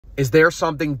Is there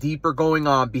something deeper going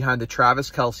on behind the Travis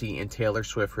Kelce and Taylor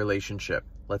Swift relationship?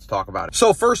 Let's talk about it.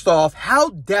 So first off, how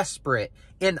desperate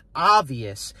and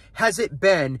obvious has it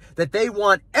been that they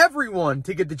want everyone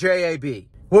to get the JAB?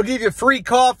 We'll give you free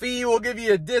coffee. We'll give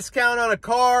you a discount on a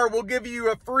car. We'll give you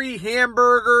a free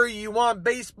hamburger. You want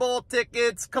baseball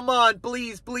tickets? Come on,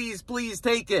 please, please, please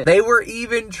take it. They were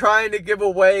even trying to give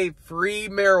away free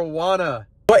marijuana.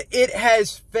 But it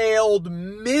has failed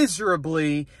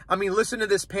miserably. I mean, listen to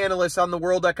this panelist on the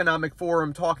World Economic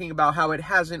Forum talking about how it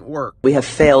hasn't worked. We have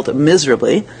failed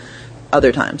miserably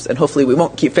other times, and hopefully we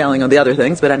won't keep failing on the other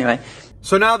things, but anyway.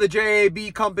 So now the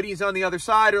JAB companies on the other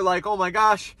side are like, oh my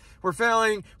gosh, we're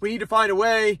failing. We need to find a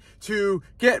way to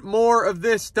get more of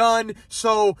this done.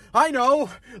 So I know,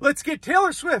 let's get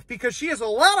Taylor Swift because she has a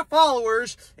lot of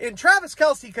followers, and Travis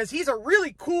Kelce because he's a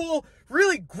really cool,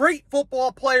 really great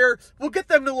football player. We'll get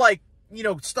them to, like, you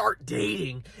know, start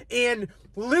dating. And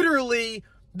literally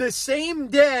the same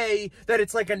day that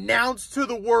it's like announced to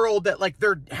the world that like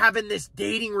they're having this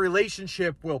dating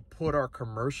relationship, we'll put our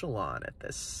commercial on at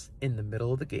this in the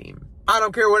middle of the game. I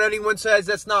don't care what anyone says.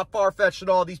 That's not far-fetched at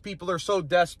all. These people are so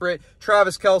desperate.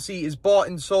 Travis Kelce is bought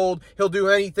and sold. He'll do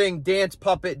anything. Dance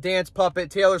puppet, dance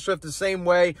puppet. Taylor Swift the same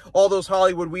way. All those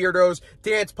Hollywood weirdos.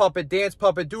 Dance puppet, dance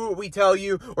puppet. Do what we tell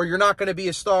you or you're not going to be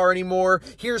a star anymore.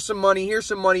 Here's some money. Here's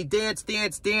some money. Dance,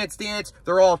 dance, dance, dance.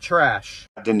 They're all trash.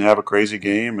 Didn't have a crazy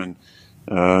game, and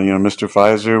you know, Mr.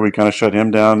 Pfizer, we kind of shut him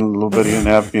down a little bit. He didn't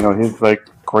have, you know, his like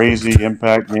crazy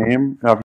impact game. Now,